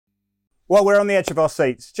Well, we're on the edge of our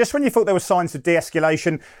seats. Just when you thought there were signs of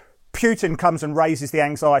de-escalation, Putin comes and raises the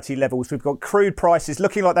anxiety levels. We've got crude prices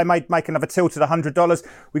looking like they may make another tilt at $100.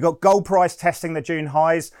 We've got gold price testing the June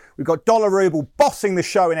highs. We've got dollar ruble bossing the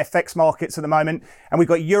show in FX markets at the moment. And we've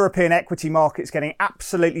got European equity markets getting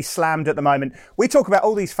absolutely slammed at the moment. We talk about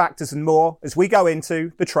all these factors and more as we go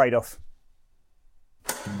into the trade-off.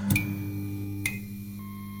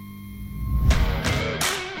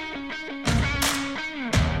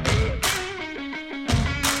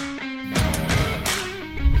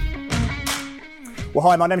 Well,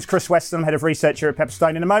 hi, my name is Chris Weston. I'm head of research here at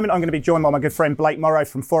Pepperstone. In a moment, I'm going to be joined by my good friend Blake Morrow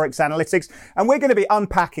from Forex Analytics, and we're going to be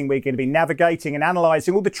unpacking, we're going to be navigating and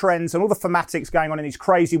analysing all the trends and all the thematics going on in this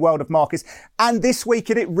crazy world of markets. And this week,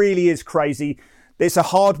 it really is crazy. It's a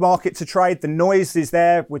hard market to trade. The noise is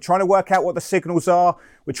there. We're trying to work out what the signals are.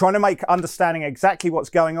 We're trying to make understanding exactly what's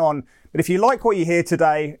going on. But if you like what you hear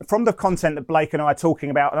today from the content that Blake and I are talking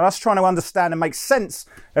about and us trying to understand and make sense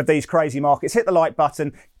of these crazy markets, hit the like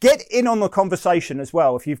button, get in on the conversation as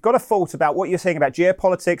well. If you've got a thought about what you're saying about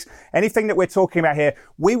geopolitics, anything that we're talking about here,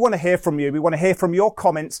 we want to hear from you. We want to hear from your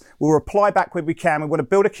comments. We'll reply back when we can. We want to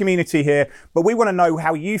build a community here, but we want to know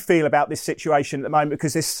how you feel about this situation at the moment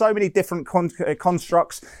because there's so many different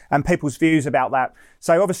constructs and people's views about that.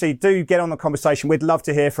 So obviously do get on the conversation. We'd love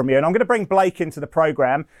to hear from you. And I'm going to bring Blake into the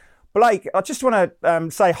program. Blake, I just want to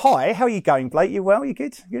say hi. How are you going, Blake? You well? You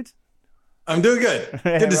good? Good? I'm doing good.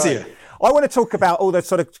 Good to see you. I want to talk about all the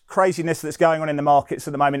sort of craziness that's going on in the markets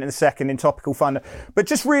at the moment in a second in Topical Fund. But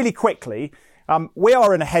just really quickly, we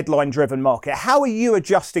are in a headline-driven market. How are you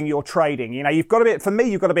adjusting your trading? You know, you've got to be, for me,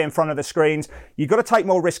 you've got to be in front of the screens. You've got to take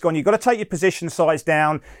more risk on. You've got to take your position size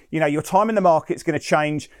down. You know, your time in the market's going to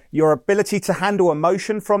change. Your ability to handle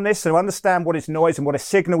emotion from this and understand what is noise and what a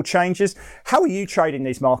signal changes. How are you trading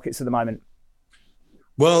these markets at the moment?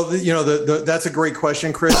 Well, you know, that's a great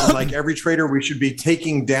question, Chris. And like every trader, we should be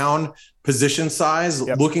taking down position size,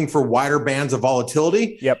 looking for wider bands of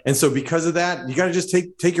volatility. And so because of that, you got to just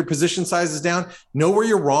take your position sizes down, know where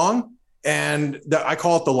you're wrong. And I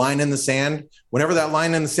call it the line in the sand. Whenever that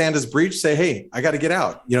line in the sand is breached, say, hey, I got to get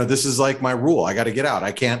out. You know, this is like my rule. I got to get out.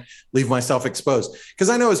 I can't leave myself exposed. Because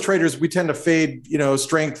I know as traders, we tend to fade, you know,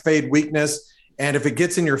 strength, fade weakness. And if it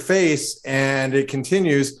gets in your face and it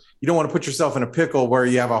continues, you don't want to put yourself in a pickle where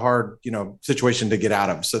you have a hard, you know, situation to get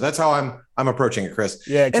out of. So that's how I'm approaching it, Chris.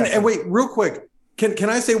 Yeah. Exactly. And wait, real quick,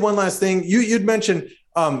 can I say one last thing? You'd mentioned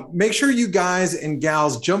make sure you guys and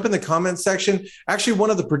gals jump in the comment section. Actually,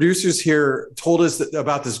 one of the producers here told us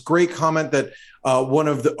about this great comment that one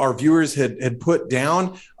of our viewers had put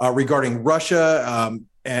down regarding Russia,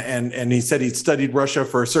 and he said he'd studied Russia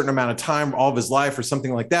for a certain amount of time, all of his life, or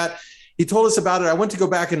something like that. He told us about it. I went to go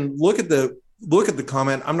back and look at the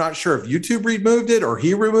comment. I'm not sure if YouTube removed it or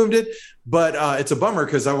he removed it, but it's a bummer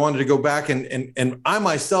because I wanted to go back and I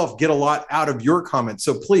myself get a lot out of your comments.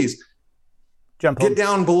 So please get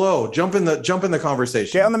down below, jump in the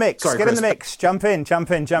conversation. Get on the mix. Sorry, get Chris. In the mix. Jump in.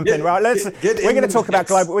 Right. We're going to talk about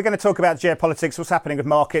global. We're going to talk about geopolitics, what's happening with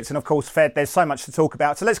markets, and of course Fed. There's so much to talk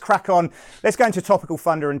about. So let's crack on. Let's go into Topical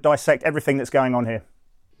Thunder and dissect everything that's going on here.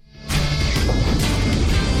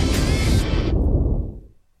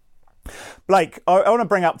 Blake, I want to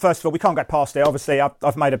bring up, first of all, we can't go past it. Obviously,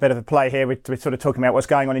 I've made a bit of a play here. We're sort of talking about what's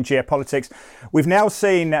going on in geopolitics. We've now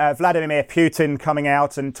seen Vladimir Putin coming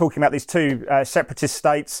out and talking about these two separatist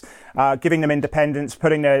states, giving them independence,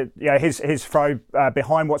 putting his throw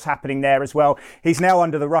behind what's happening there as well. He's now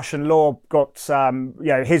under the Russian law got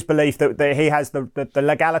his belief that he has the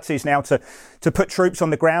legalities now to put troops on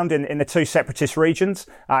the ground in the two separatist regions.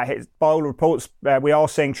 By all reports, we are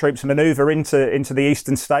seeing troops maneuver into the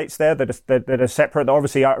eastern states there that are separate, that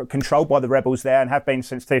obviously are controlled by the rebels there and have been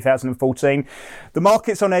since 2014. The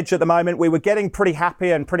market's on edge at the moment. We were getting pretty happy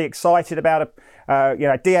and pretty excited about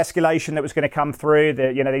de-escalation that was going to come through.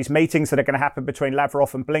 These meetings that are going to happen between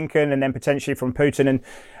Lavrov and Blinken, and then potentially from Putin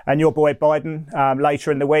and your boy Biden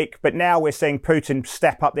later in the week. But now we're seeing Putin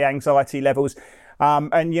step up the anxiety levels.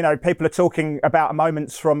 People are talking about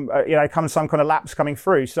moments from, some kind of lapse coming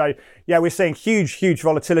through. So, we're seeing huge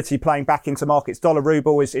volatility playing back into markets. Dollar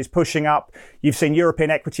ruble is pushing up. You've seen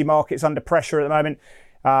European equity markets under pressure at the moment.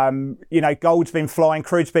 Gold's been flying,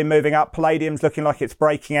 crude's been moving up, palladium's looking like it's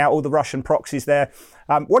breaking out, all the Russian proxies there.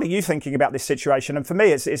 What are you thinking about this situation? And for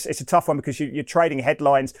me, it's a tough one because you're trading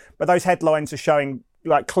headlines, but those headlines are showing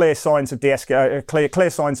like clear signs of clear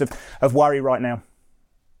signs of worry right now.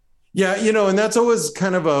 Yeah, and that's always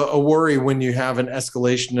kind of a worry when you have an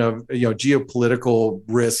escalation of, geopolitical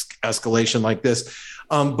risk escalation like this.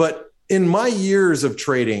 But in my years of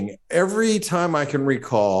trading, every time I can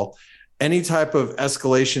recall any type of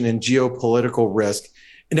escalation in geopolitical risk,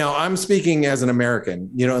 Now I'm speaking as an American,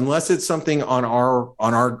 unless it's something on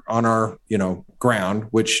our ground,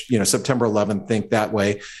 which, September 11th, think that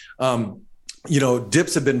way.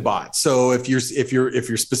 Dips have been bought. So if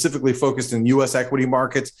you're specifically focused in US equity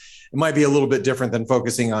markets, it might be a little bit different than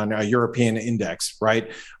focusing on a European index, right?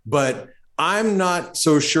 But I'm not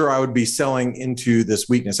so sure I would be selling into this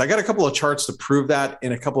weakness. I got a couple of charts to prove that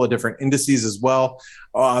in a couple of different indices as well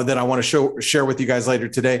that I want to share with you guys later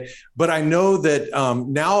today. But I know that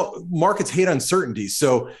now markets hate uncertainty.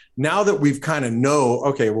 So now that we've kind of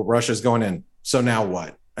okay, well, Russia's going in. So now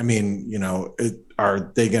what? I mean,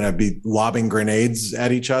 are they going to be lobbing grenades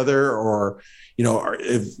at each other, or,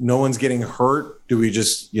 if no one's getting hurt, do we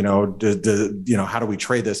just, how do we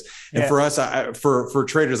trade this? And for us, for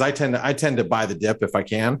traders, I tend to buy the dip if I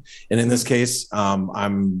can. And in this case,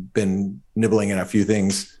 I'm been nibbling at a few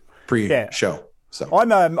things pre-show. So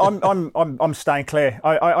I'm staying clear.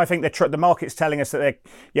 I think the market's telling us that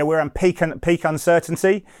we're on peak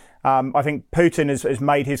uncertainty. I think Putin has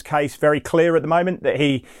made his case very clear at the moment that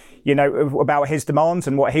he, about his demands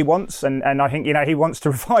and what he wants. And I think, he wants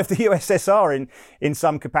to revive the USSR in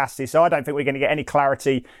some capacity. So I don't think we're going to get any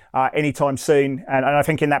clarity anytime soon. And I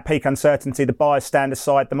think in that peak uncertainty, the buyers stand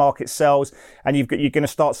aside, the market sells, and you're going to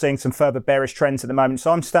start seeing some further bearish trends at the moment.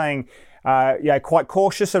 So I'm staying quite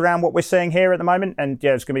cautious around what we're seeing here at the moment. And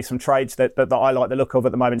there's going to be some trades that I like the look of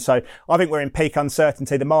at the moment. So I think we're in peak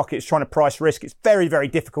uncertainty. The market is trying to price risk. It's very, very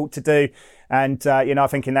difficult to do. And, I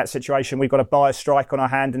think in that situation, we've got a buyer's strike on our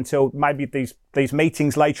hand until maybe these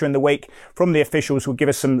meetings later in the week from the officials will give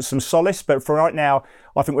us some solace. But for right now,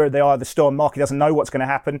 I think we're at the eye of the storm. Market doesn't know what's going to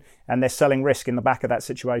happen, and they're selling risk in the back of that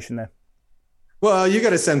situation there. Well, you got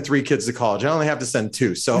to send 3 kids to college. I only have to send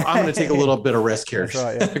 2. So I'm going to take a little bit of risk here. That's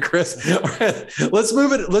right, yeah. Chris. All right. Let's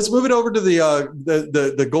move it over to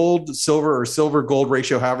the gold, silver, or silver gold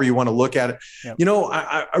ratio, however you want to look at it. Yep.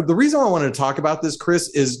 The reason I wanted to talk about this, Chris,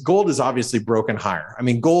 is gold is obviously broken higher. I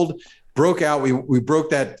mean, gold broke out. We broke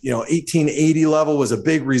that, 1880 level was a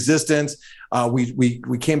big resistance. We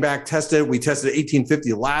came back, tested. We tested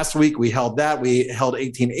 1850 last week. We held that. We held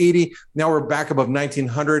 1880. Now we're back above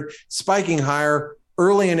 1900, spiking higher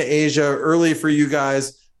early in Asia, early for you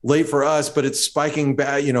guys, late for us, but it's spiking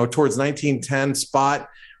back, towards 1910 spot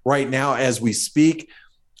right now as we speak.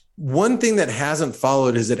 One thing that hasn't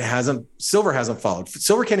followed is silver hasn't followed.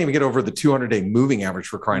 Silver can't even get over the 200-day moving average,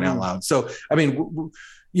 for crying out loud. So, I mean,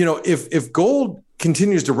 if gold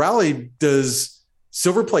continues to rally, does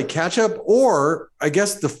silver play catch up? Or I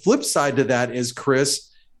guess the flip side to that is, Chris,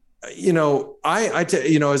 as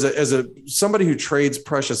somebody who trades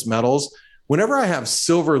precious metals, whenever I have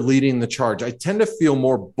silver leading the charge, I tend to feel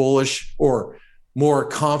more bullish or more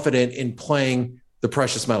confident in playing the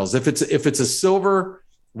precious metals. If it's a silver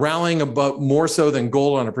rallying above more so than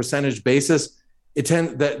gold on a percentage basis,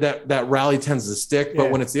 that rally tends to stick. But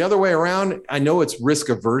when it's the other way around, I know it's risk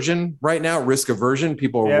aversion right now. Risk aversion.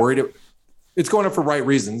 People are worried. It's going up for right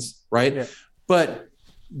reasons, right? Yeah. But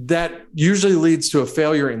that usually leads to a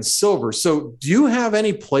failure in silver. So do you have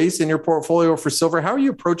any place in your portfolio for silver? How are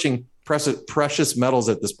you approaching precious metals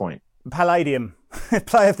at this point? Palladium,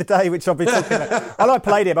 play of the day, which I've been talking about. I like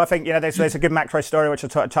palladium. I think, there's a good macro story, which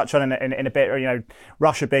I'll touch on in a bit.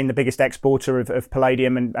 Russia being the biggest exporter of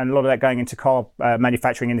palladium, and a lot of that going into car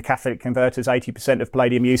manufacturing in the catalytic converters, 80% of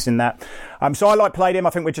palladium used in that. So I like palladium. I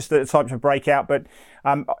think we're just at the type of breakout, but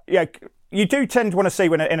you do tend to want to see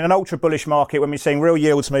when in an ultra bullish market, when we're seeing real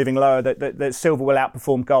yields moving lower, that silver will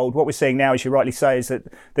outperform gold. What we're seeing now, as you rightly say, is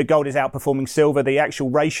that gold is outperforming silver. The actual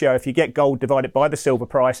ratio, if you get gold divided by the silver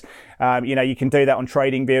price, you can do that on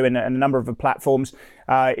TradingView and a number of the platforms,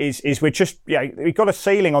 is we're just, we've got a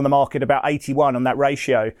ceiling on the market about 81 on that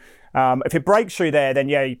ratio. If it breaks through there, then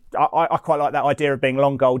I quite like that idea of being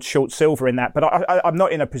long gold, short silver in that. But I'm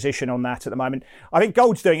not in a position on that at the moment. I think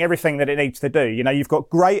gold's doing everything that it needs to do. You've got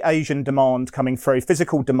great Asian demand coming through,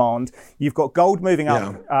 physical demand. You've got gold moving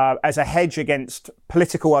up as a hedge against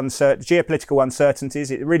geopolitical uncertainties.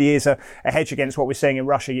 It really is a hedge against what we're seeing in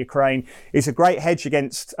Russia, Ukraine. It's a great hedge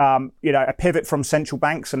against a pivot from central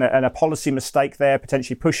banks and a policy mistake there,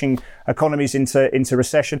 potentially pushing economies into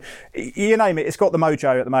recession. You name it, it's got the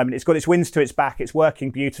mojo at the moment. It's got its winds to its back. It's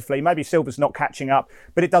working beautifully. Maybe silver's not catching up,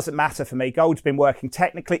 but it doesn't matter for me. Gold's been working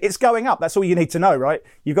technically. It's going up. That's all you need to know, right?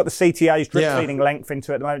 You've got the CTAs drip feeding length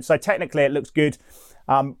into it at the moment. So technically it looks good.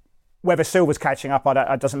 Whether silver's catching up,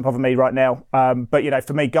 it doesn't bother me right now. But,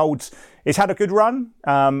 for me, it's had a good run.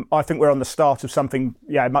 I think we're on the start of something,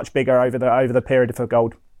 much bigger over the period for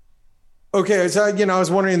gold. Okay, so I was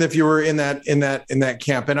wondering if you were in that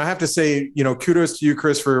camp, and I have to say, kudos to you,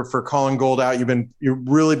 Chris, for calling gold out. You've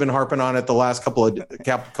really been harping on it the last couple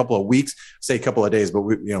of weeks, say couple of days, but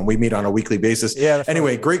we meet on a weekly basis. Yeah.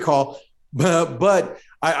 Anyway, right. Great call, but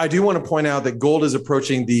I do want to point out that gold is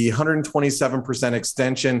approaching the 127%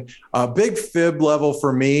 extension, big fib level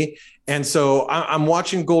for me. And so I'm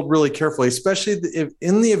watching gold really carefully, especially if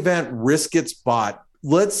in the event risk gets bought.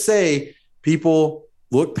 Let's say people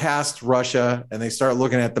look past Russia and they start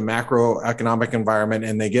looking at the macroeconomic environment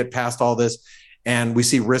and they get past all this and we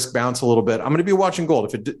see risk bounce a little bit. I'm going to be watching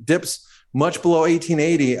gold. If it dips much below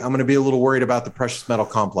 1880, I'm going to be a little worried about the precious metal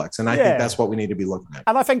complex. And I think that's what we need to be looking at.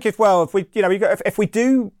 And I think if we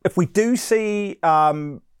do see a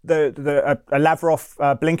Lavrov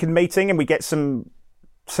Blinken meeting and we get some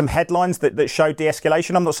headlines that show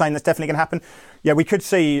de-escalation, I'm not saying that's definitely going to happen. Yeah, we could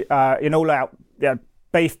see an all-out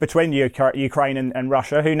beef between Ukraine and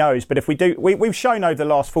Russia. Who knows? But if we do, we've shown over the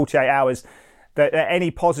last 48 hours that any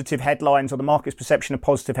positive headlines or the market's perception of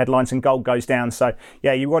positive headlines and gold goes down. So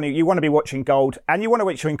yeah, you want to be watching gold, and you want to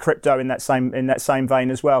watch in crypto in that same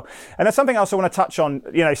vein as well. And there's something else I want to touch on.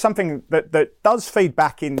 Something that does feed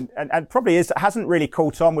back in and probably hasn't really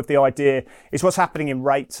caught on with the idea is what's happening in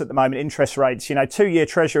rates at the moment. Interest rates. 2-year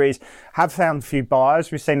treasuries have found a few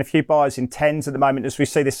buyers. We've seen a few buyers in tens at the moment as we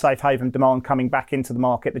see this safe haven demand coming back into the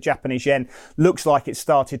market. The Japanese yen looks like it's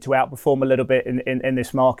started to outperform a little bit in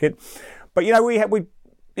this market. But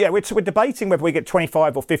we're debating whether we get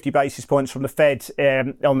 25 or 50 basis points from the Fed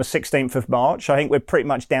on the 16th of March. I think we're pretty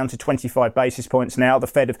much down to 25 basis points now. The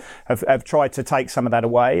Fed have tried to take some of that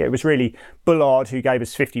away. It was really Bullard who gave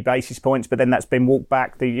us 50 basis points, but then that's been walked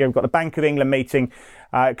back. We've got the Bank of England meeting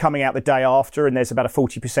coming out the day after, and there's about a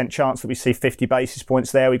 40% chance that we see 50 basis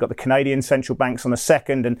points there. We've got the Canadian central banks on the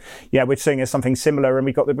 2nd, and we're seeing something similar.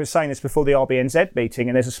 And we're saying this before the RBNZ meeting,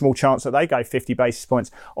 and there's a small chance that they go 50 basis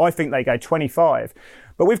points. I think they go 25.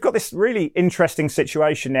 But we've got this really interesting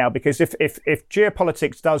situation now, because if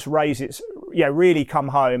geopolitics does really come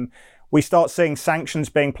home, we start seeing sanctions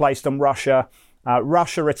being placed on Russia.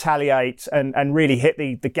 Russia retaliates and really hit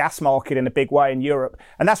the gas market in a big way in Europe.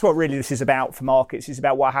 And that's what really this is about for markets. It's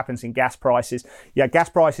about what happens in gas prices. Gas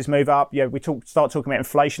prices move up. We start talking about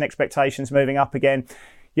inflation expectations moving up again.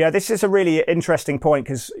 This is a really interesting point,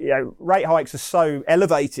 because rate hikes are so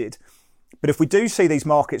elevated. But if we do see these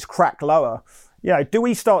markets crack lower, do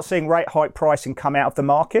we start seeing rate hike pricing come out of the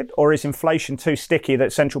market, or is inflation too sticky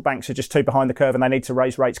that central banks are just too behind the curve and they need to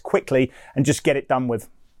raise rates quickly and just get it done with?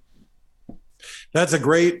 That's a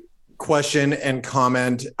great question and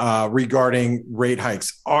comment regarding rate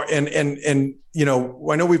hikes. And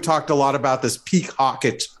I know we've talked a lot about this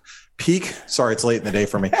sorry, it's late in the day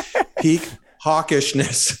for me. Peak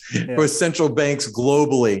hawkishness with central banks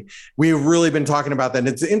globally. We've really been talking about that. And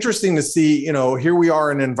it's interesting to see, here we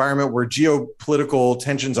are in an environment where geopolitical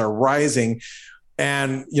tensions are rising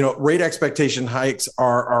and, rate expectation hikes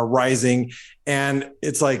are rising. And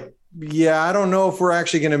it's like, I don't know if we're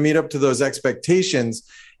actually going to meet up to those expectations.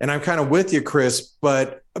 And I'm kind of with you, Chris,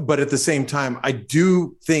 but at the same time, I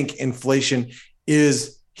do think inflation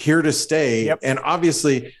is here to stay. Yep. And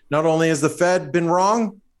obviously, not only has the Fed been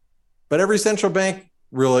wrong, but every central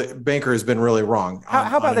banker has been really wrong.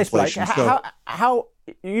 How about this, Blake? How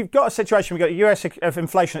you've got a situation? We've got a US of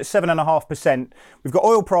inflation at 7.5%. We've got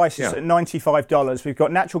oil prices at $95. We've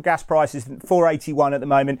got natural gas prices at $4.81 at the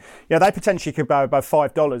moment. They potentially could go above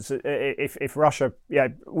 $5 if Russia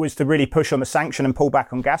was to really push on the sanction and pull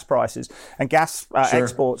back on gas prices and gas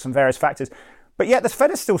exports and various factors. But yet the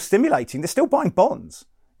Fed is still stimulating. They're still buying bonds.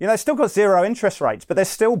 They've still got zero interest rates, but they're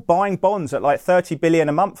still buying bonds at like 30 billion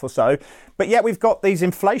a month or so. But yet we've got these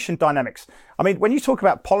inflation dynamics. I mean, when you talk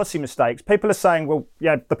about policy mistakes, people are saying, well,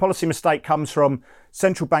 the policy mistake comes from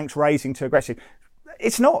central banks raising too aggressive.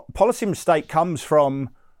 It's not. Policy mistake comes from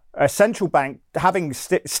a central bank having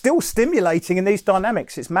still stimulating in these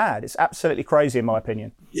dynamics. It's mad. It's absolutely crazy, in my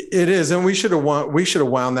opinion. It is, and we should have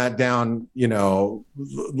wound that down,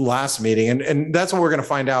 last meeting, and that's what we're going to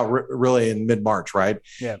find out really in mid-March, right?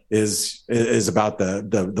 Yeah, is about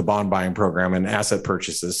the bond buying program and asset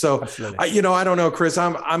purchases. So, I don't know, Chris.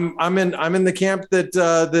 I'm in the camp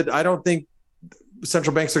that I don't think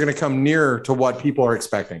central banks are going to come near to what people are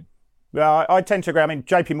expecting. I tend to agree. I mean,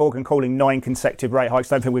 JP Morgan calling 9 consecutive rate hikes.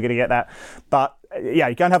 Don't think we're going to get that. But you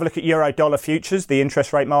go and have a look at euro dollar futures, the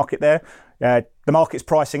interest rate market there. The market's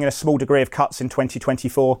pricing in a small degree of cuts in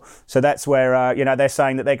 2024. So that's where, they're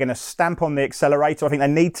saying that they're going to stamp on the accelerator. I think they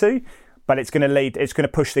need to, but it's going to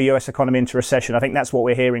push the US economy into recession. I think that's what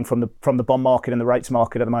we're hearing from the bond market and the rates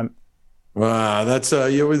market at the moment. Wow, that's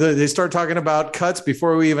they start talking about cuts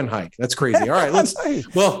before we even hike. That's crazy. All right,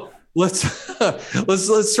 let's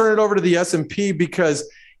let's turn it over to the S&P because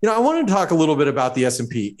I wanted to talk a little bit about the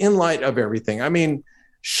S&P in light of everything. I mean,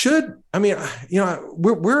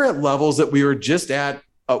 we're at levels that we were just at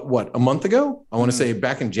a month ago? I want to say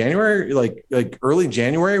back in January, like early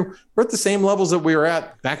January. We're at the same levels that we were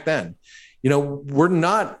at back then.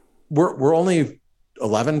 We're only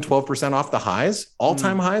 11, 12% off the highs,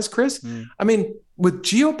 all-time highs, Chris. I mean, with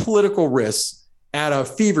geopolitical risks at a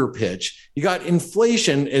fever pitch, you got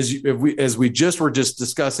inflation as we just were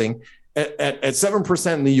discussing at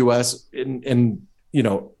 7% in the US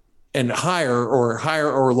and higher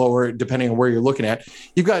or lower, depending on where you're looking at.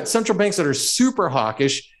 You've got central banks that are super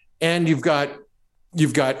hawkish, and you've got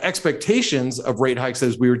expectations of rate hikes,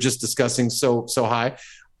 as we were just discussing, so high.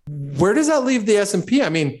 Where does that leave the S&P? I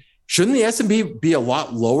mean, shouldn't the S&P be a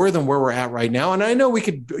lot lower than where we're at right now? And I know we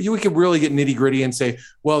could really get nitty gritty and say,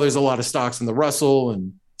 well, there's a lot of stocks in the Russell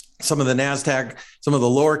and some of the NASDAQ, some of the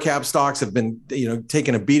lower cap stocks have been,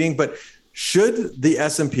 taking a beating. But should the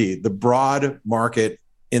S&P, the broad market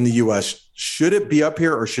in the US, should it be up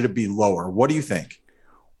here or should it be lower? What do you think?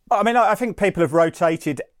 I mean, I think people have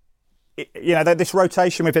rotated. This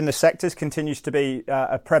rotation within the sectors continues to be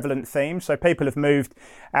a prevalent theme. So people have moved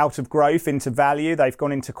out of growth into value. They've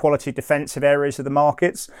gone into quality defensive areas of the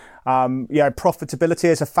markets. Profitability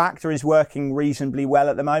as a factor is working reasonably well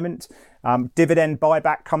at the moment. Dividend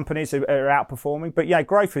buyback companies are outperforming, but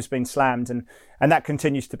growth has been slammed, and that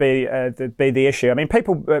continues to be the issue. I mean,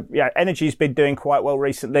 energy's been doing quite well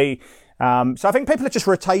recently. So I think people have just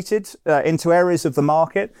rotated into areas of the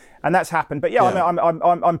market, and that's happened. But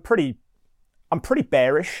I'm pretty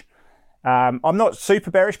bearish. I'm not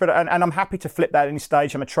super bearish, but and I'm happy to flip that at any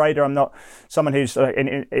stage. I'm a trader. I'm not someone who's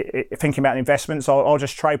thinking about investments. I'll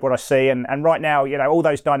just trade what I see. And right now, all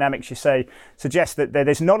those dynamics you say suggest that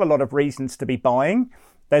there's not a lot of reasons to be buying.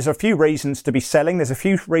 There's a few reasons to be selling. There's a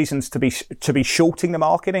few reasons to be shorting the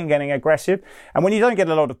market and getting aggressive. And when you don't get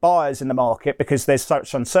a lot of buyers in the market because there's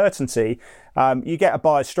such uncertainty, you get a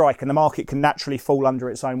buyer's strike and the market can naturally fall under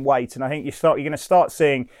its own weight. And I think you're going to start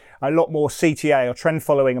seeing a lot more CTA or trend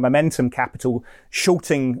following and momentum capital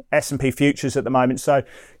shorting S&P futures at the moment. So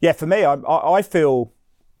for me, I feel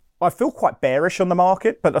quite bearish on the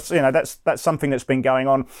market, but that's something that's been going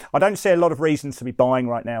on. I don't see a lot of reasons to be buying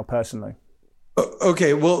right now, personally.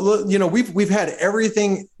 Okay, well, we've had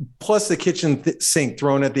everything plus the kitchen sink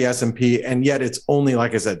thrown at the S&P, and yet it's only,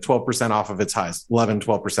 like I said, 12% off of its highs, 11,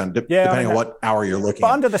 12%, depending on what hour you're looking at.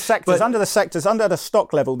 Under the sectors, under the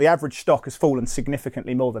stock level, the average stock has fallen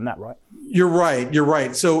significantly more than that, right? You're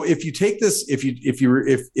right. So if you take this, if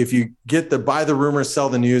you get the buy the rumor, sell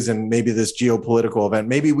the news, and maybe this geopolitical event,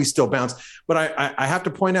 maybe we still bounce. But I have to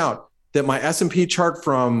point out that my S&P chart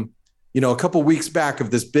from a couple weeks back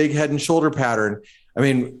of this big head and shoulder pattern. I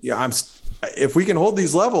mean, if we can hold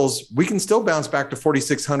these levels, we can still bounce back to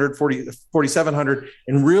 4,600, 4,700.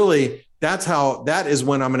 And really, that is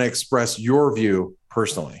when I'm going to express your view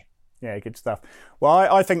personally. Yeah, good stuff. Well,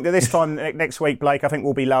 I think that this time next week, Blake, I think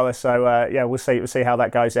we'll be lower. So we'll see how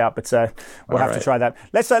that goes out. But we'll have to try that.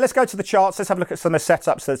 Let's go to the charts. Let's have a look at some of the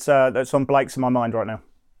setups that's on Blake's in my mind right now.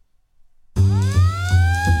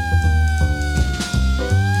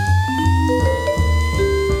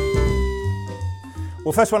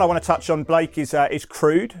 Well, first one I want to touch on, Blake, is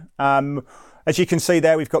crude. As you can see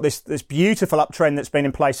there, we've got this beautiful uptrend that's been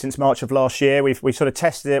in place since March of last year. We've sort of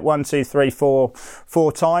tested it 1, 2, 3,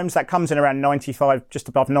 4 times. That comes in around 95, just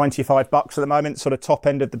above $95 at the moment, sort of top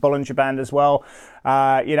end of the Bollinger Band as well.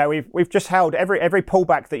 We've just held every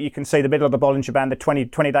pullback that you can see, the middle of the Bollinger Band, the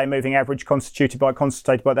 20-day moving average constituted by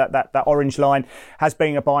that orange line has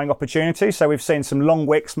been a buying opportunity. So we've seen some long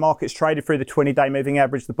wicks, markets traded through the 20-day moving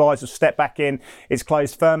average. The buyers have stepped back in. It's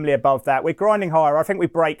closed firmly above that. We're grinding higher. I think we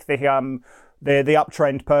break the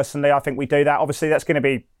uptrend personally. I think we do that. Obviously, that's going to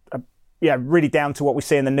be really down to what we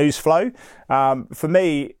see in the news flow. For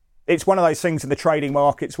me, it's one of those things in the trading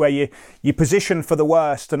markets where you position for the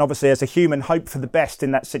worst and obviously as a human hope for the best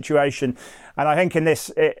in that situation. And I think in this,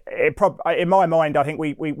 in my mind, I think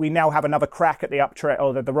we now have another crack at the uptrend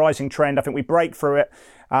or the rising trend. I think we break through it.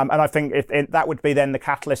 And I think that would be then the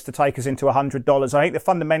catalyst to take us into $100. I think the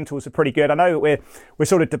fundamentals are pretty good. I know we're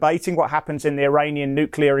sort of debating what happens in the Iranian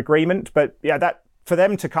nuclear agreement, but that for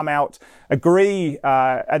them to come out, agree,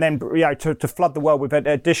 and then to flood the world with an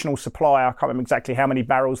additional supply. I can't remember exactly how many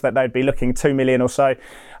barrels that they'd be looking, 2 million or so.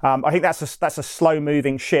 I think that's a slow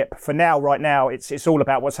moving ship. For now, right now, it's all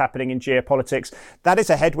about what's happening in geopolitics. That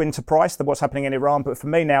is a headwind to price than what's happening in Iran. But for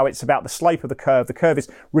me now, it's about the slope of the curve. The curve is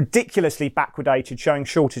ridiculously backwardated, showing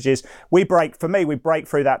shortages. We break through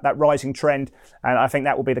that rising trend, and I think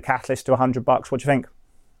that will be the catalyst to $100. What do you think?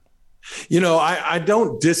 I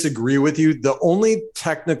don't disagree with you. The only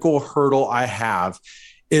technical hurdle I have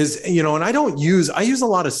is, and I use a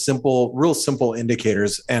lot of real simple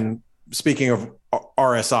indicators. And speaking of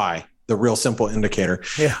RSI, the real simple indicator,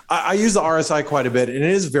 I use the RSI quite a bit, and it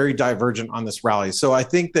is very divergent on this rally. So I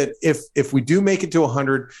think that if we do make it to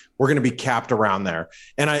 100, we're going to be capped around there.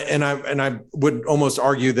 And I would almost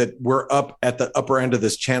argue that we're up at the upper end of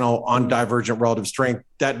this channel on divergent relative strength.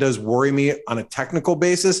 That does worry me on a technical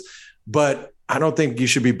basis, but I don't think you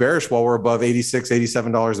should be bearish while we're above $86,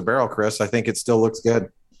 $87 a barrel, Chris. I think it still looks good.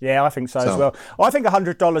 Yeah, I think so as well. I think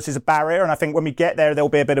 $100 is a barrier, and I think when we get there, there'll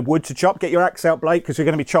be a bit of wood to chop. Get your axe out, Blake, because we're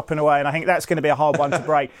going to be chopping away, and I think that's going to be a hard one to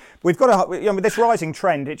break. We've got this rising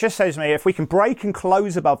trend. It just says to me, if we can break and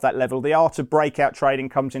close above that level, the art of breakout trading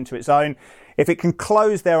comes into its own. If it can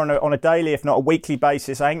close there on a daily, if not a weekly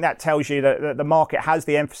basis, I think that tells you that the market has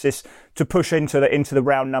the emphasis to push into the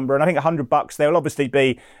round number. And I think $100, there will obviously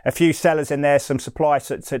be a few sellers in there, some supply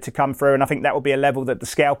to come through. And I think that will be a level that the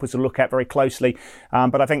scalpers will look at very closely.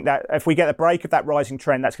 But I think that if we get a break of that rising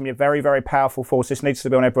trend, that's going to be a very, very powerful force. This needs to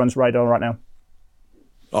be on everyone's radar right now.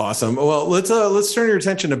 Awesome. Well, let's turn your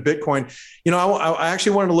attention to Bitcoin. I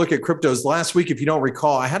actually wanted to look at cryptos last week. If you don't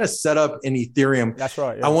recall, I had a setup in Ethereum. That's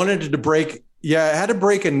right. Yeah. I wanted it to break. Yeah, I had to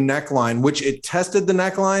break a neckline, which it tested the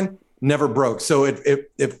neckline, never broke. So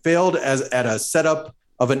it failed at a setup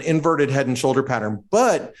of an inverted head and shoulder pattern.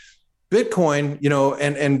 But Bitcoin,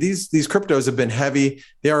 and these cryptos have been heavy.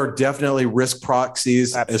 They are definitely risk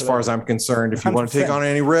proxies. Absolutely. As far as I'm concerned. If you 100%. Want to take on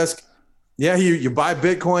any risk, yeah, you buy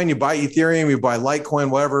Bitcoin, you buy Ethereum, you buy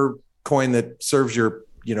Litecoin, whatever coin that serves your,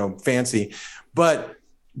 fancy. But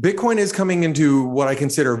Bitcoin is coming into what I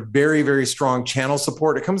consider very, very strong channel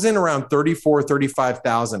support. It comes in around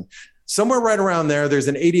 35,000. Somewhere right around there, there's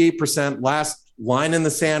an 88% last line in the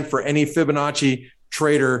sand for any Fibonacci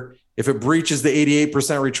trader. If it breaches the 88%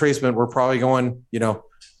 retracement, we're probably going,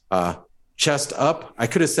 chest up. I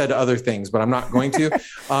could have said other things, but I'm not going to.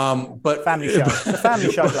 But family show. The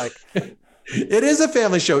family show, like. It is a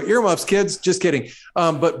family show. Earmuffs, kids. Just kidding.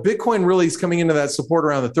 But Bitcoin really is coming into that support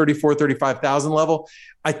around the 35,000 level.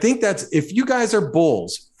 I think that's, if you guys are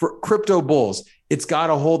bulls, for crypto bulls, it's got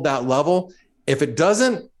to hold that level. If it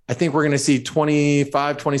doesn't, I think we're going to see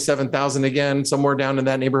 25, 27,000 again, somewhere down in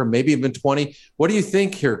that neighborhood, maybe even 20. What do you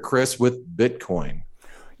think here, Chris, with Bitcoin?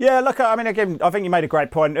 Yeah, look, I mean, again, I think you made a great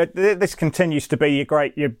point. This continues to be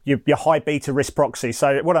your high beta risk proxy.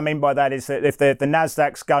 So what I mean by that is that if the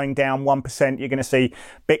Nasdaq's going down 1%, you're going to see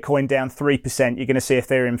Bitcoin down 3%. You're going to see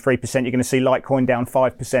Ethereum 3%. You're going to see Litecoin down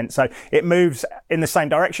 5%. So it moves in the same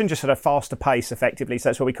direction, just at a faster pace, effectively. So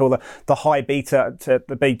that's what we call the high beta to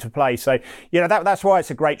the beta play. So that's why it's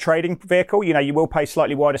a great trading vehicle. You will pay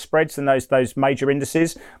slightly wider spreads than those major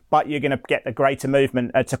indices, but you're going to get a greater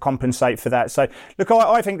movement to compensate for that. So look,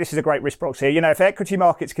 I think this is a great risk proxy. If equity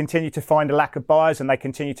markets continue to find a lack of buyers and they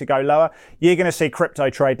continue to go lower, you're going to see crypto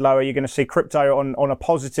trade lower. You're going to see crypto on a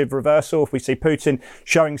positive reversal. If we see Putin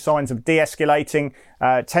showing signs of de-escalating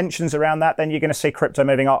tensions around that, then you're going to see crypto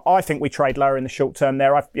moving up. I think we trade lower in the short term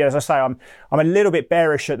there. As I say, I'm a little bit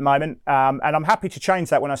bearish at the moment, and I'm happy to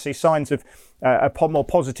change that when I see signs of a more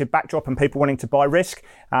positive backdrop and people wanting to buy risk.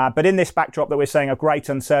 But in this backdrop that we're seeing a great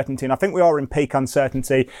uncertainty, and I think we are in peak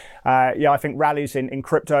uncertainty, I think rallies in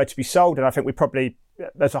crypto are to be sold, and I think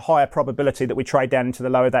there's a higher probability that we trade down into the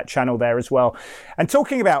low of that channel there as well. And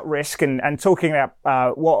talking about risk and talking about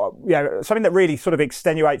something that really sort of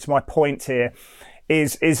extenuates my point here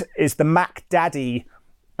is the Mac Daddy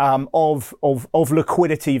of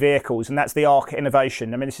liquidity vehicles, and that's the ARKK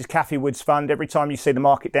Innovation. I mean, this is Cathie Wood's fund. Every time you see the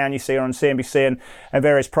market down, you see her on CNBC and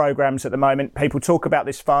various programs at the moment. People talk about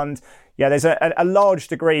this fund. Yeah, there's a large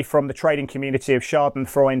degree from the trading community of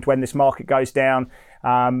Schadenfreude when this market goes down.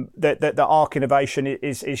 The ARKK Innovation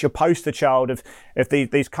is your poster child of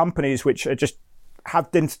these companies which are just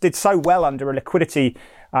did so well under a liquidity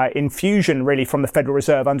infusion, really, from the Federal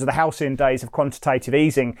Reserve under the halcyon days of quantitative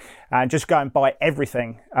easing, and just go and buy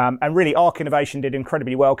everything. And really, ARKK Innovation did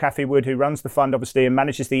incredibly well. Cathie Wood, who runs the fund, obviously, and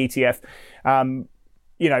manages the ETF,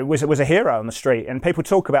 was a hero on the street, and people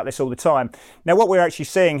talk about this all the time. Now, what we're actually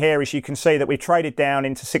seeing here is you can see that we traded down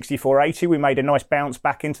into 64.80. We made a nice bounce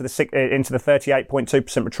back into the 38.2%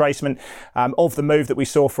 retracement of the move that we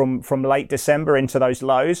saw from late December into those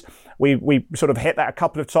lows. We sort of hit that a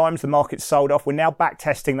couple of times. The market sold off. We're now back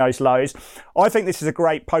testing those lows. I think this is a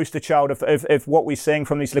great poster child of what we're seeing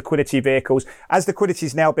from these liquidity vehicles. As liquidity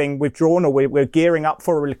is now being withdrawn, or we're gearing up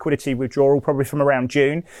for a liquidity withdrawal, probably from around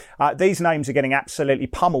June, these names are getting absolutely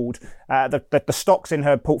pummeled. The stocks in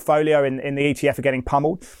her portfolio in the ETF are getting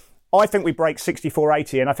pummeled. I think we break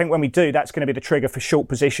 64.80, and I think when we do, that's going to be the trigger for short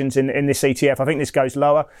positions in this ETF. I think this goes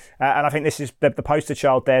lower, and I think this is the poster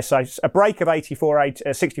child there. So a break of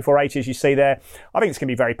 64.80, as you see there, I think it's going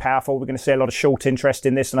to be very powerful. We're going to see a lot of short interest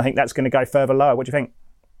in this, and I think that's going to go further lower. What do you think?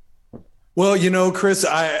 Well, Chris,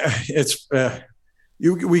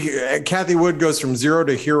 Kathy Wood goes from zero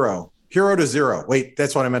to hero. Hero to zero. Wait,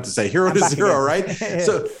 that's what I meant to say. Hero to zero, again.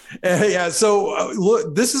 Right? So,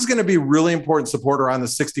 look, this is going to be really important support around the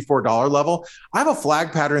 $64 level. I have a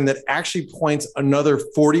flag pattern that actually points another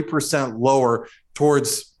 40% lower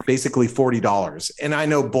towards basically $40. And I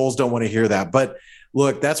know bulls don't want to hear that, but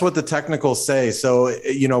look, that's what the technicals say. So,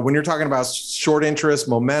 when you're talking about short interest,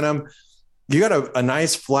 momentum, you got a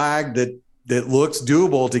nice flag that looks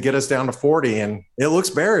doable to get us down to 40, and it looks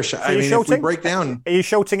bearish. So I mean, if we break down, are you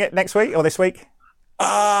shorting it next week or this week?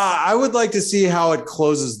 I would like to see how it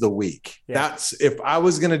closes the week. Yeah. That's if I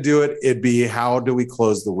was going to do it, it'd be how do we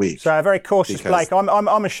close the week? So very cautious, Blake.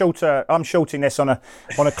 I'm a shorter. I'm shorting this on a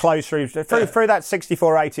close through that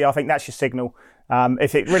 64.80. I think that's your signal.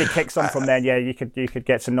 If it really kicks on from then, you could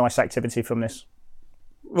get some nice activity from this.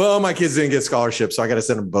 Well, my kids didn't get scholarships, so I got to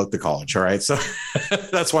send them both to college. All right, so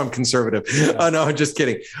that's why I'm conservative. No, I'm just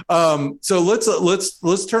kidding. So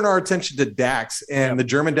let's turn our attention to DAX and the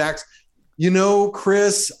German DAX.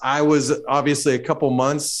 Chris, I was obviously a couple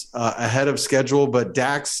months ahead of schedule, but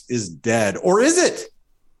DAX is dead, or is it?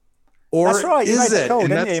 Or that's right. You made the call,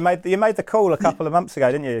 didn't you? You made the call a couple of months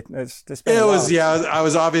ago, didn't you? I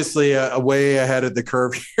was obviously way ahead of the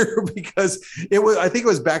curve here because it was. I think it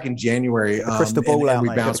was back in January. The crystal ball out, we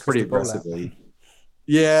bounced pretty aggressively.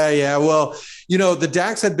 Yeah. Well, the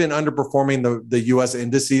DAX had been underperforming the U.S.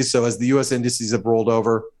 indices, so as the U.S. indices have rolled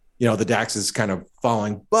over, the DAX is kind of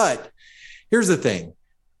falling. But here's the thing: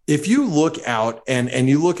 if you look out and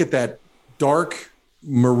you look at that dark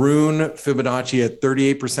maroon Fibonacci at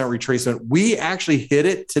 38% retracement, we actually hit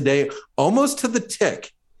it today almost to the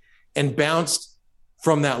tick and bounced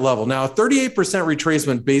from that level. Now, 38%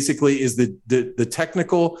 retracement basically is the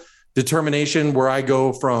technical determination where I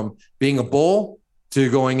go from being a bull to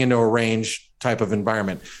going into a range type of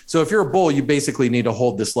environment. So if you're a bull, you basically need to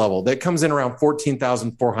hold this level. That comes in around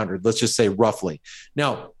 14,400, let's just say roughly.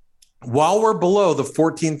 Now, while we're below the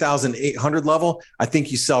 14,800 level, I think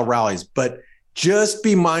you sell rallies, but just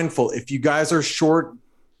be mindful. If you guys are short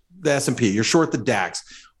the S&P, you're short the DAX,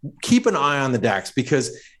 keep an eye on the DAX,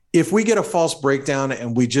 because if we get a false breakdown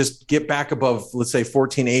and we just get back above, let's say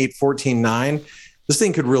 14.8, 14.9, this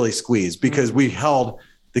thing could really squeeze because we held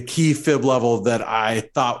the key fib level that I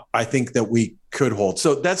think that we could hold.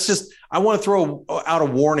 So that's just, I want to throw out a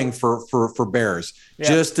warning for bears,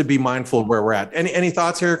 just to be mindful of where we're at. Any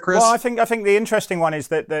thoughts here, Chris? Well, I think the interesting one is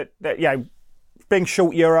that being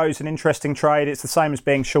short euro is an interesting trade. It's the same as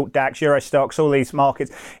being short DAX, Euro stocks, all these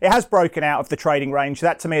markets. It has broken out of the trading range.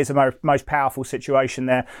 That to me is the most powerful situation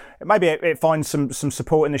there. Maybe it finds some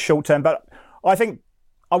support in the short term, but I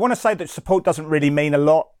want to say that support doesn't really mean a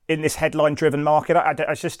lot in this headline-driven market.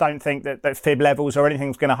 I just don't think that fib levels or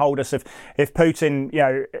anything's going to hold us. If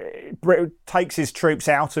Putin, takes his troops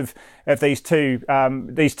out of these two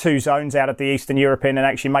zones out of the Eastern European and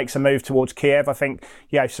actually makes a move towards Kiev, I think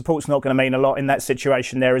support's not going to mean a lot in that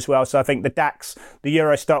situation there as well. So I think the DAX, the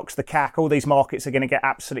Euro stocks, the CAC, all these markets are going to get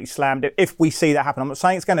absolutely slammed if we see that happen. I'm not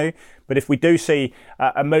saying it's going to, but if we do see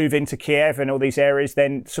a move into Kiev and all these areas,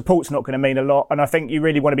 then support's not going to mean a lot. And I think you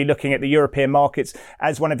really want to be looking at the European markets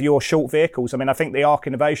as one of your short vehicles. I mean, I think the ARKK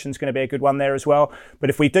Innovation is going to be a good one there as well. But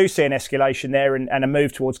if we do see an escalation there and a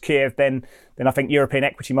move towards Kiev, then I think European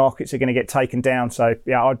equity markets are going to get taken down. So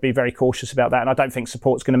I'd be very cautious about that. And I don't think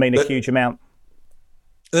support's going to mean a huge amount.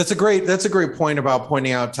 That's a great point about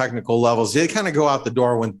pointing out technical levels. They kind of go out the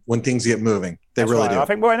door when things get moving. They really do. I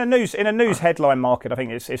think in a news headline market, I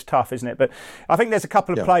think it's tough, isn't it? But I think there's a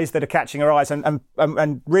couple of plays that are catching our eyes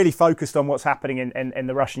and really focused on what's happening in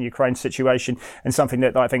the Russian-Ukraine situation, and something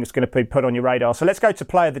that I think is going to be put on your radar. So let's go to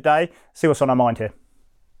play of the day, see what's on our mind here.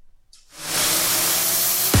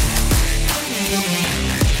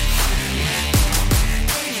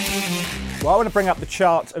 Well, I want to bring up the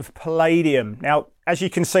chart of palladium. Now, as you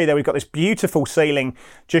can see there, we've got this beautiful ceiling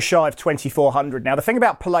just shy of 2,400. Now, the thing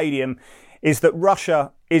about palladium is that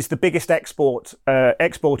Russia is the biggest exporter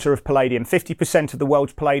of palladium. 50% of the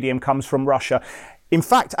world's palladium comes from Russia. In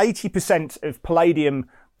fact, 80% of palladium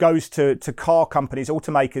goes to car companies,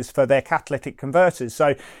 automakers, for their catalytic converters.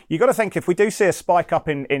 So you've got to think, if we do see a spike up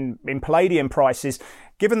in palladium prices,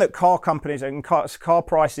 given that car companies and car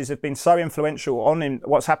prices have been so influential on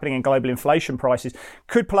what's happening in global inflation prices,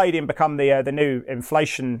 could palladium become the new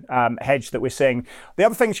inflation hedge that we're seeing? The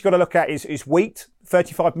other things you've got to look at is wheat.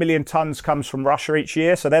 35 million tons comes from Russia each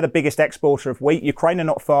year, so they're the biggest exporter of wheat. Ukraine are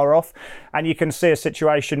not far off, and you can see a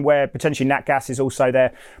situation where potentially nat gas is also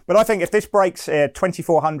there. But I think if this breaks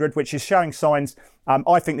 2400, which is showing signs,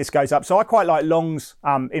 I think this goes up. So I quite like longs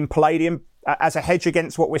in palladium as a hedge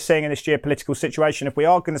against what we're seeing in this geopolitical situation. If we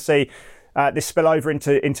are going to see this spill over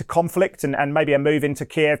into conflict and maybe a move into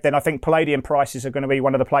Kiev, then I think palladium prices are going to be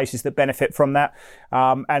one of the places that benefit from that.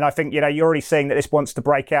 And I think, you're already seeing that this wants to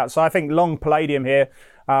break out. So I think long palladium here,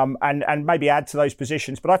 and maybe add to those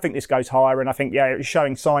positions. But I think this goes higher, and I think, it's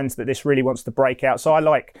showing signs that this really wants to break out. So I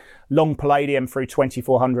like long palladium through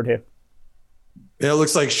 2400 here. Yeah, it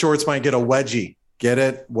looks like shorts might get a wedgie. Get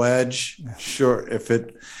it? Wedge. Sure. If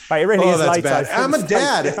it. Mate, it really is that's late. bad. I'm a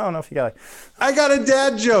dad. I don't know if you go. I got a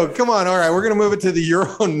dad joke. Come on. All right. We're going to move it to the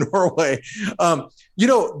Euro Norway.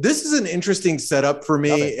 This is an interesting setup for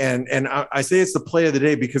me. And I say it's the play of the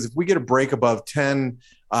day because if we get a break above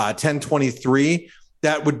 1023,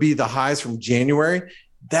 that would be the highs from January.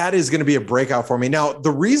 That is going to be a breakout for me. Now,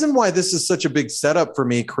 the reason why this is such a big setup for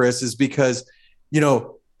me, Chris, is because, the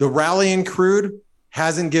rally in crude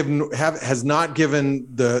has not given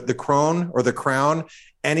the krone or the crown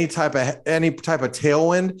any type of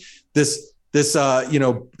tailwind. This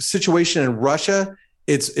situation in Russia,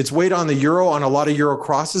 it's weighed on the euro on a lot of euro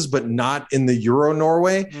crosses, but not in the Euro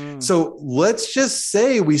Norway. So let's just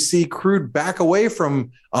say we see crude back away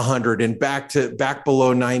from 100 and back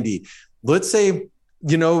below 90. Let's say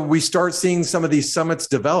we start seeing some of these summits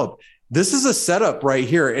develop. This is a setup right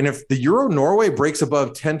here, and if the Euro Norway breaks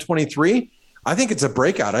above 1023. I think it's a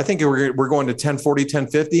breakout. I think we're going to 1040,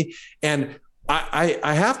 1050. And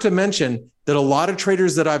I have to mention that a lot of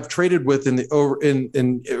traders that I've traded with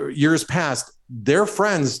in years past, their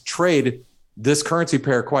friends trade this currency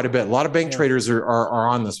pair quite a bit. A lot of bank traders are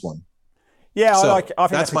on this one. Yeah, so I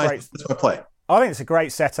think that's my play. I think it's a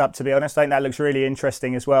great setup, to be honest. I think that looks really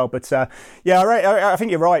interesting as well. But I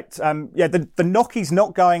think you're right. The NOK's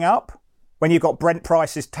not going up when you've got Brent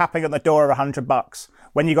prices tapping on the door of $100.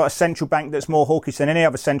 When you've got a central bank that's more hawkish than any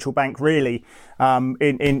other central bank, really,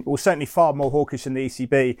 certainly far more hawkish than the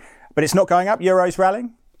ECB, but it's not going up. Euro's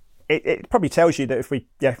rallying. It probably tells you that if we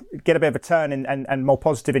get a bit of a turn and more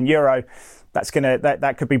positive in euro,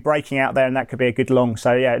 that could be breaking out there, and that could be a good long.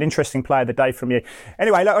 So an interesting play of the day from you.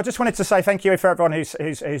 Anyway, look, I just wanted to say thank you for everyone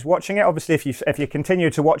who's watching it. Obviously, if you continue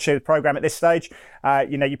to watch the program at this stage,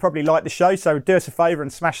 you probably like the show. So do us a favour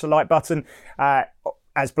and smash the like button.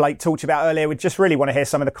 As Blake talked about earlier, we just really want to hear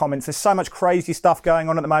some of the comments. There's so much crazy stuff going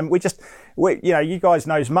on at the moment. You guys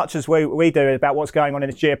know as much as we do about what's going on in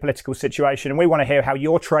this geopolitical situation, and we want to hear how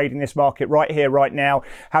you're trading this market right here, right now,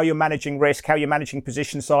 how you're managing risk, how you're managing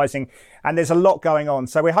position sizing, and there's a lot going on.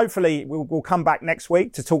 So we'll come back next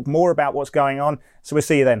week to talk more about what's going on. So we'll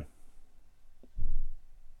see you then.